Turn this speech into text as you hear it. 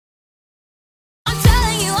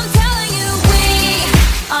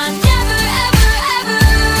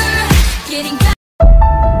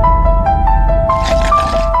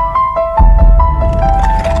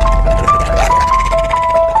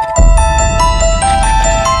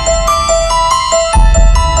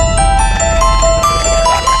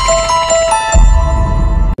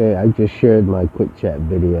Okay, I just shared my quick chat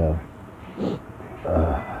video.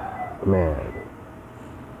 Man,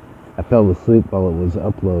 I fell asleep while it was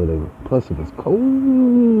uploading. Plus it was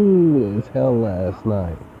cold as hell last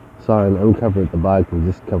night. So I uncovered the bike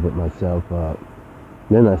and just covered myself up.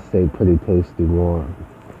 Then I stayed pretty toasty warm.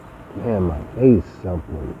 Man, my face,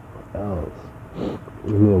 something else. I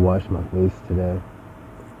need to wash my face today.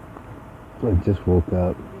 I just woke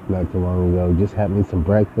up not too long ago. Just had me some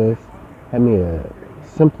breakfast. Had me a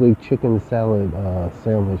simply chicken salad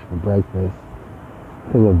sandwich for breakfast.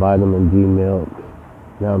 Thing of vitamin D milk.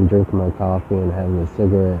 Now I'm drinking my coffee and having a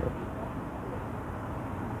cigarette.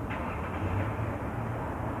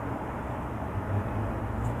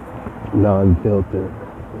 Non-filtered.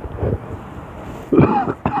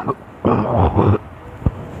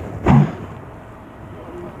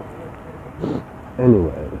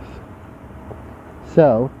 Anyways,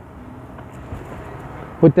 so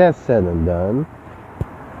with that said and done,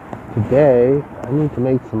 today I need to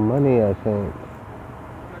make some money. I think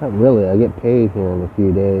not really. I get paid here in a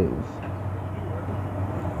few days.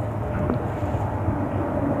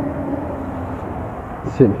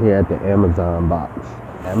 Sitting here at the Amazon box.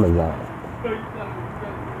 Amazon.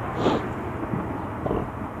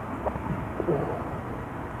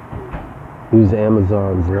 Use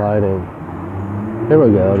Amazon's lighting. Here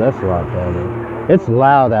we go, that's a lot better. It's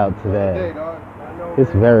loud out today.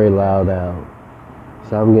 It's very loud out.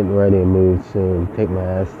 So I'm getting ready to move soon. Take my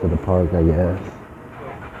ass to the park, I guess.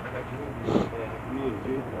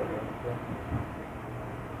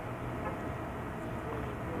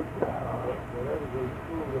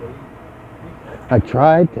 I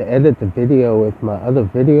tried to edit the video with my other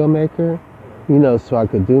video maker, you know, so I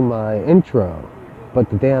could do my intro. But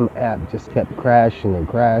the damn app just kept crashing and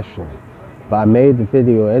crashing. But I made the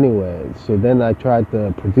video anyway. So then I tried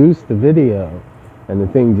to produce the video and the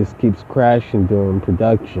thing just keeps crashing during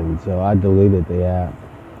production. So I deleted the app.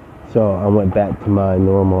 So I went back to my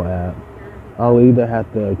normal app. I'll either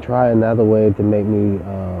have to try another way to make me,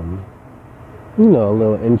 you know, a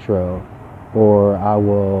little intro, or I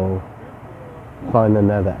will find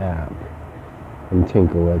another app and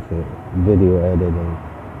tinker with it, video editing.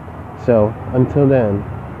 So until then,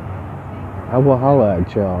 I will holla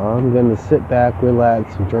at y'all. I'm gonna sit back,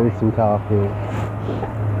 relax, and drink some coffee.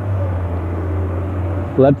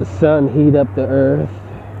 Let the sun heat up the earth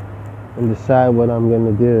and decide what I'm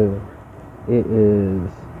gonna do. It is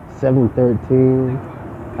 7:13.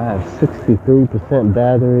 I have 63%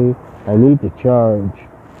 battery. I need to charge.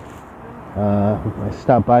 I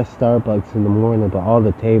stopped by Starbucks in the morning, but all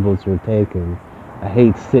the tables were taken. I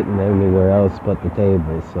hate sitting anywhere else but the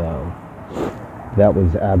table, so that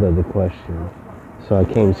was out of the question. So I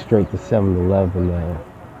came straight to 7-Eleven to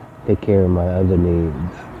take care of my other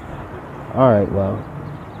needs. Alright, well,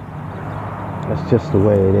 that's just the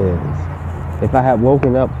way it is. If I had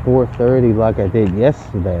woken up 4:30 like I did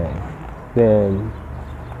yesterday, then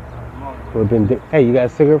it would have been... Hey, you got a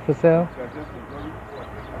cigarette for sale?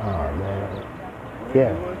 Oh, man.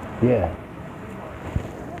 Yeah, yeah.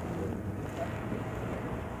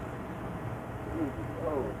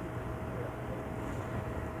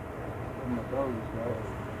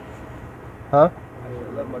 Huh? I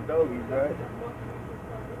love my doggies, right?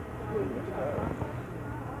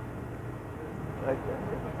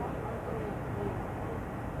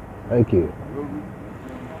 Thank you. Ruby?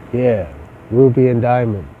 Yeah, ruby and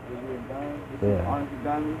diamond. Ruby and diamond? Yeah. Orange and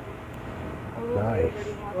diamond? Nice.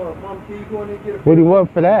 What do you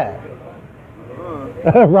want for that?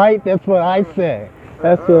 Right? That's what I say.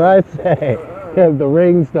 That's what I say. Because the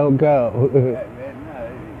rings don't go.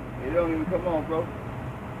 It don't even come on, bro.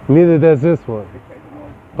 Neither does this one.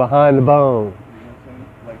 Behind the bone.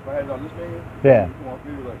 Like if I had it on this finger, yeah. come on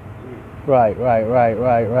through like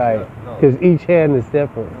right. Because each hand is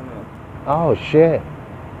different. Oh shit.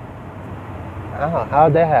 Oh,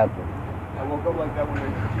 how'd that happen? I woke up like that one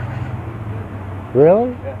day.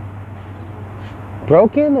 Really? Yeah.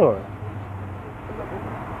 Broken or?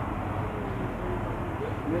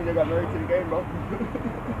 You mean they got married to the game, bro?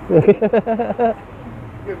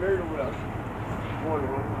 Get married or what else?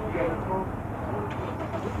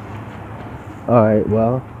 Alright,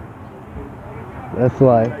 well, that's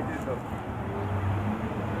life.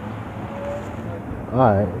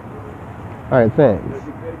 Alright, thanks.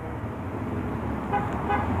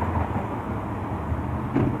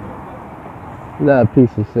 Not a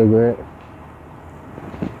piece of cigarette.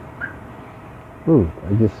 Ooh,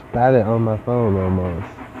 I just spat it on my phone almost.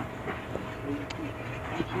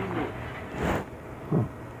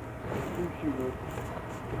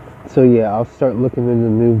 So yeah, I'll start looking into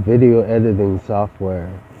new video editing software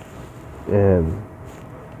and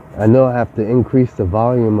I know I have to increase the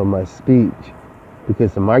volume of my speech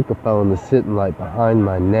because the microphone is sitting like behind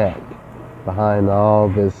my neck, behind all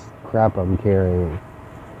this crap I'm carrying.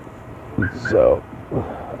 So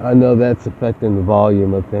I know that's affecting the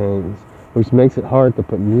volume of things, which makes it hard to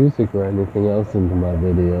put music or anything else into my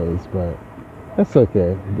videos, but that's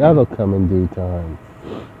okay. That'll come in due time.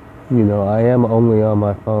 You know, I am only on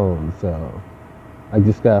my phone, so I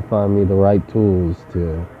just gotta find me the right tools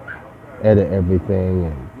to edit everything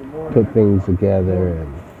and put things together,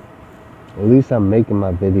 and at least I'm making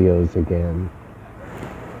my videos again.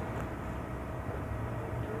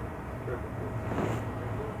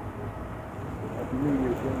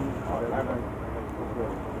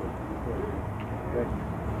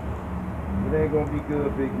 It ain't gonna be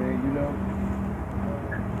good, big man, you know?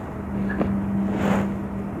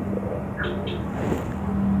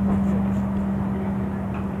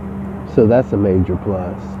 So that's a major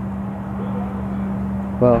plus.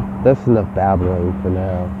 Well, that's enough babbling for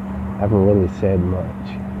now. I haven't really said much.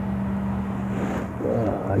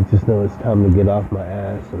 I just know it's time to get off my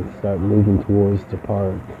ass and start moving towards the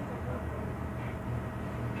park.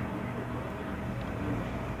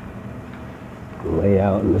 Lay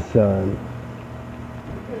out in the sun.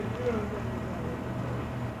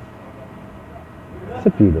 It's a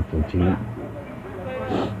beautiful Jeep.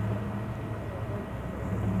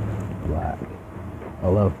 Black. I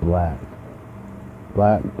love black.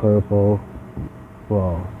 Black, purple,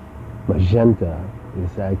 well, magenta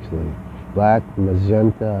is actually black,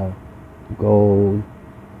 magenta, gold,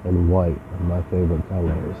 and white are my favorite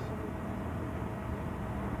colors.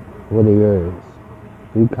 What are yours?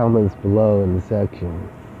 Leave comments below in the section.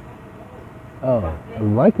 Oh,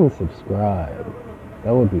 and like and subscribe.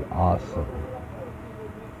 That would be awesome.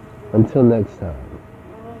 Until next time.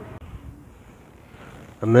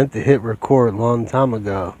 I meant to hit record a long time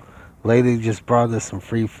ago. Lady just brought us some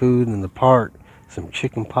free food in the park. Some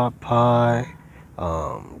chicken pot pie,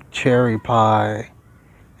 cherry pie,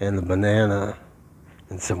 and a banana,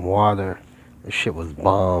 and some water. This shit was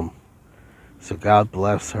bomb. So God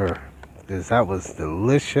bless her, because that was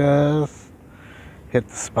delicious. Hit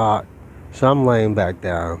the spot. So I'm laying back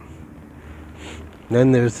down.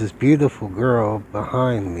 Then there's this beautiful girl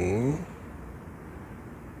behind me.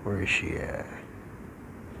 Where is she at?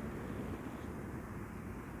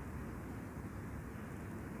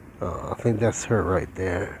 Oh, I think that's her right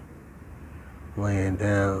there. Laying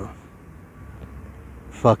down.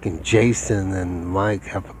 Fucking Jason and Mike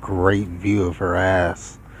have a great view of her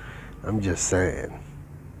ass. I'm just saying.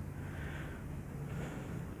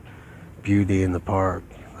 Beauty in the park.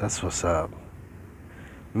 That's what's up.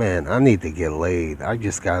 Man, I need to get laid. I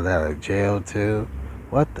just got out of jail too.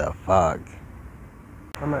 What the fuck?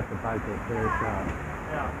 I'm at the bike repair shop.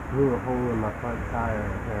 Yeah. Blew a hole in my front tire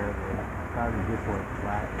apparently. I thought it just went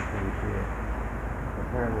flat or some shit.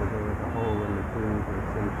 Apparently there was a hole in the tube or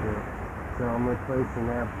some shit. So I'm replacing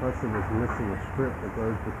that, plus it was missing a strip that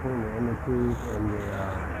goes between the inner tube and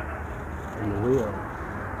the wheel.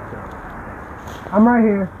 So I'm right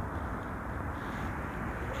here.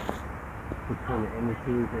 Between the inner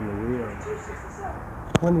tube and the wheel.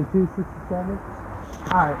 2267?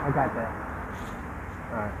 Alright, I got that.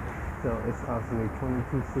 Alright, so it's costing me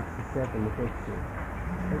 $22.67 to fix it.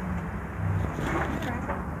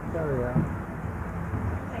 Sorry, y'all.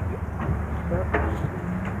 Thank you. Yep.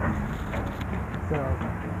 So,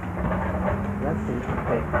 that's an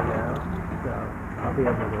update for now. So, I'll be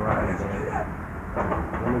able to ride again.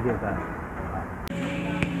 Let me get back.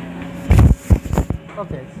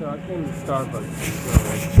 Okay, so I came to Starbucks.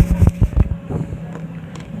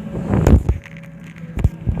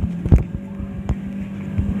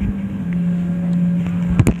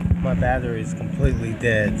 My battery is completely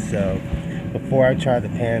dead, so before I try to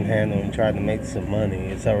panhandle and try to make some money,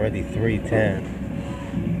 it's already 3:10.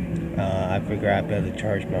 I figured I better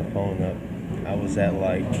charge my phone up. I was at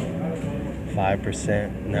like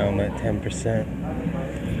 5%, now I'm at 10%.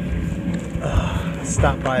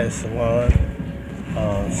 Stopped by a salon.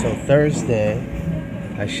 So Thursday,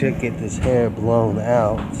 I should get this hair blown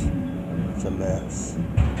out. It's a mess.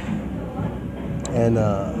 And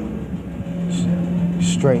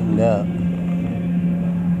straightened up.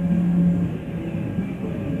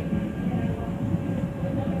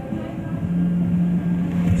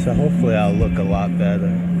 So hopefully I'll look a lot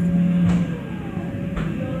better.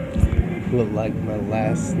 Look like my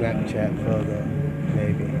last Snapchat photo,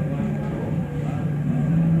 maybe.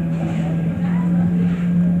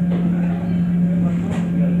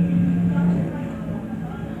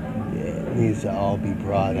 Yeah, it needs to all be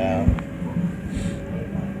brought out.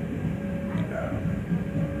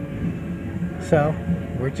 So,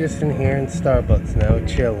 we're just in here in Starbucks now,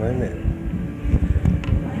 chilling and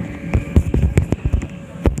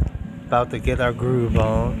about to get our groove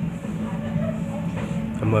on.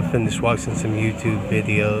 I'm gonna finish watching some YouTube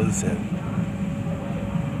videos and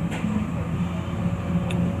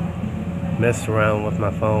mess around with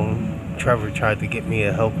my phone. Trevor tried to get me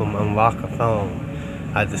to help him unlock a phone.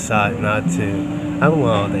 I decided not to. I don't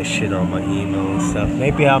want all that shit on my email and stuff.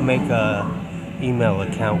 Maybe I'll make a email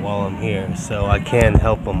account while I'm here so I can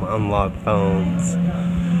help him unlock phones.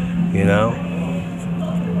 You know?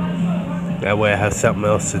 That way I have something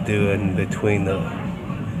else to do in between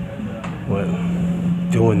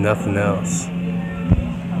doing nothing else.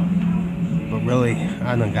 But really,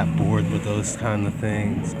 I done got bored with those kind of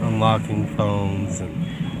things. Unlocking phones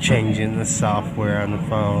and changing the software on the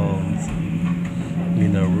phones. You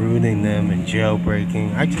know, rooting them and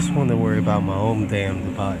jailbreaking. I just want to worry about my own damn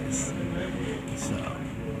device. So,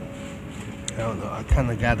 I don't know. I kind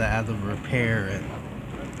of got it out of repair and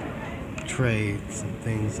trades and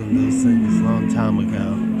things and those things a long time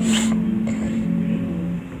ago.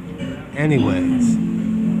 Anyways,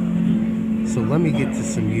 so let me get to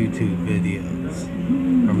some YouTube videos.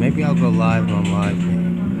 Or maybe I'll go live on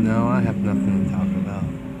LiveMe. No, I have nothing to talk about. I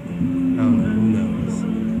don't know, who knows.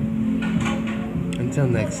 Until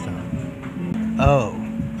next time. Oh,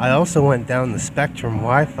 I also went down the Spectrum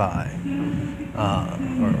Wi-Fi.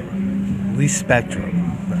 Or at least Spectrum.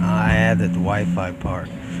 I added the Wi-Fi part.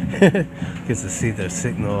 Because I see their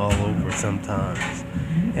signal all over sometimes.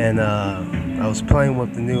 And I was playing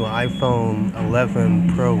with the new iPhone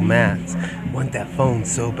 11 Pro Max. I want that phone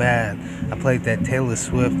so bad. I played that Taylor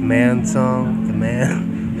Swift Man song. The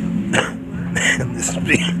Man. Man,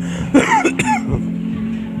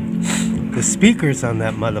 the speakers on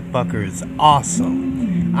that motherfucker is awesome.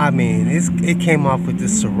 I mean, it came off with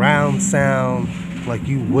this surround sound like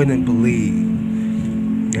you wouldn't believe.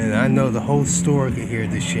 And I know the whole store could hear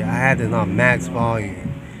this shit. I had it on max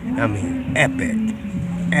volume. I mean, epic.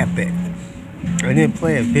 Epic. I didn't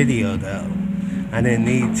play a video though. I didn't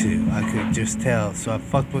need to. I could just tell. So I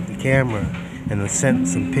fucked with the camera and I sent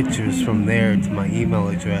some pictures from there to my email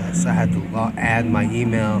address. I had to add my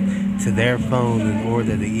email to their phone in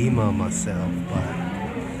order to email myself, but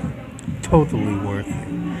totally worth it.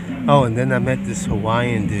 Oh, and then I met this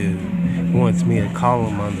Hawaiian dude who wants me to call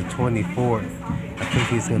him on the 24th. I think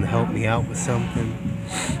he's going to help me out with something.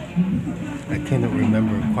 I can't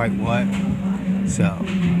remember quite what. So,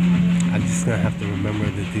 I'm just going to have to remember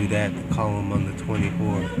to do that, to call him on the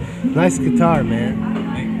 24th. Nice guitar, man.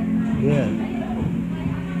 Yeah.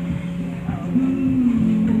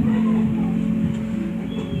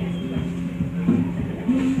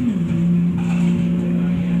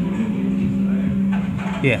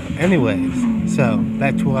 Yeah, anyways. So,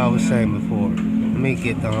 back to what I was saying before. Let me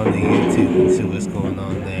get on the YouTube and see what's going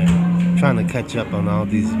on there. I'm trying to catch up on all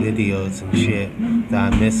these videos and shit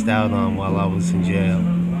that I missed out on while I was in jail.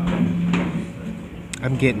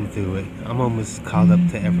 I'm getting through it. I'm almost caught up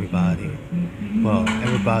to everybody. Well,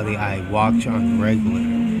 everybody I watch on regular.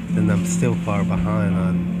 Then I'm still far behind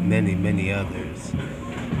on many, many others.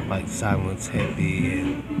 Like Silence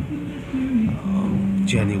Hippie and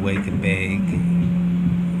Jenny Wake and Bake and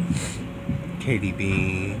Katie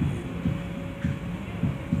Bean.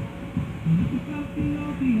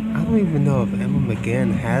 I don't even know if Emma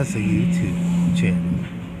McGann has a YouTube channel.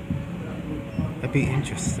 That'd be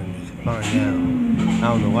interesting to find out. I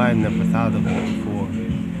don't know why I never thought of it before.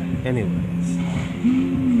 Anyways,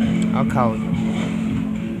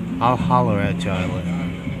 I'll holler at y'all later.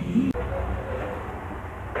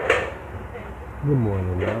 Good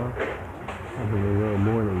morning, y'all. Having a little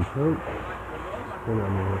morning coat. Then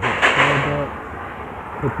I'm gonna hit Starbucks,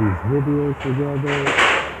 put these videos together.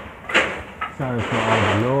 Sorry for all the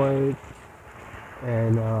noise.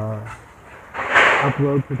 And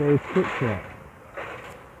upload today's chit-chat.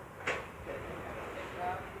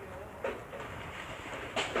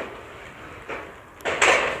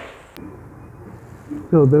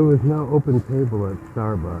 So there was no open table at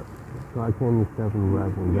Starbucks. So I came to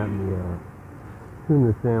 7-Eleven, got me a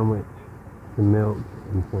tuna sandwich, some milk,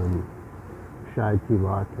 and some chai tea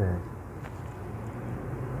latte.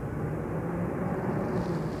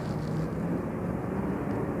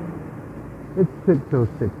 It's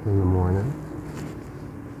 6:06 in the morning.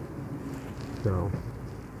 So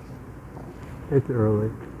it's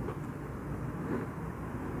early.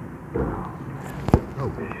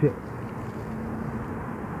 Oh shit.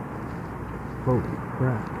 Holy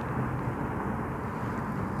crap.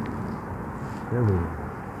 There we go.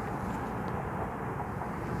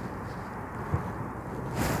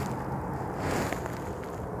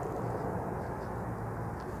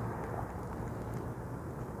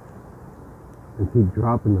 and keep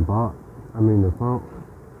dropping the box. I mean the phone.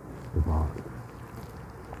 The box.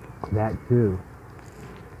 That too.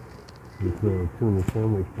 This little tuna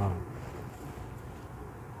sandwich box.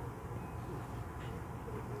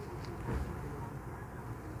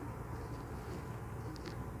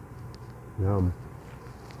 Yum.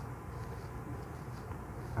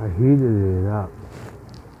 I heated it up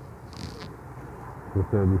for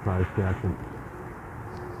 35 seconds.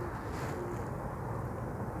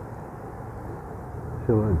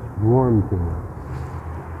 So it's warm to me.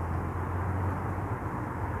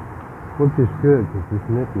 Which is good because it's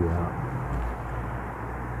nippy out.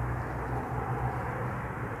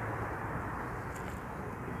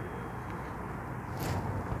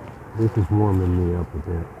 This is warming me up a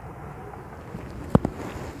bit.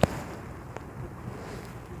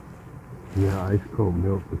 Yeah, ice cold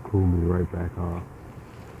milk would cool me right back off.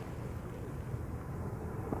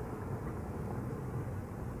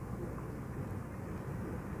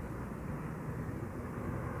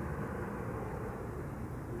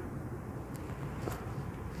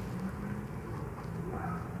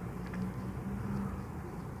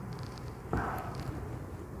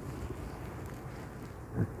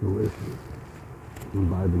 That's delicious. And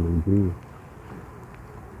vitamin D.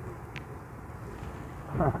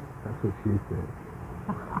 That's what she said.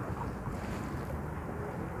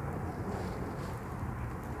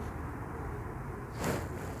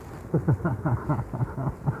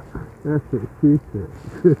 That's what she said.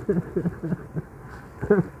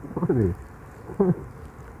 That's funny.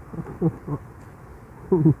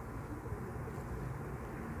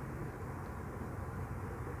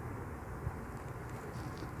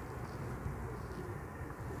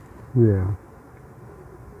 Yeah.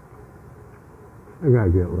 I gotta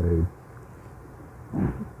get laid.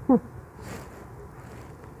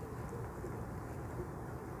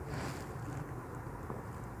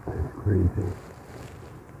 That's crazy.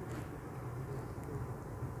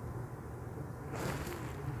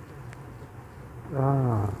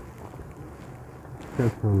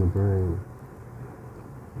 That's on the brain.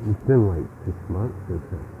 It's been like 6 months or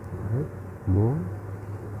so, right? More?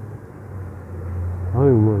 I don't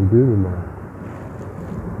even want to do the math.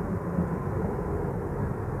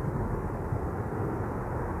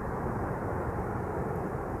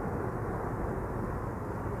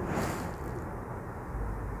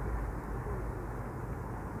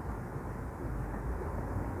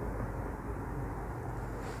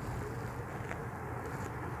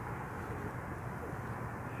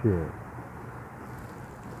 Shit.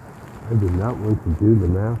 I did not want to do the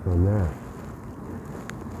math on that.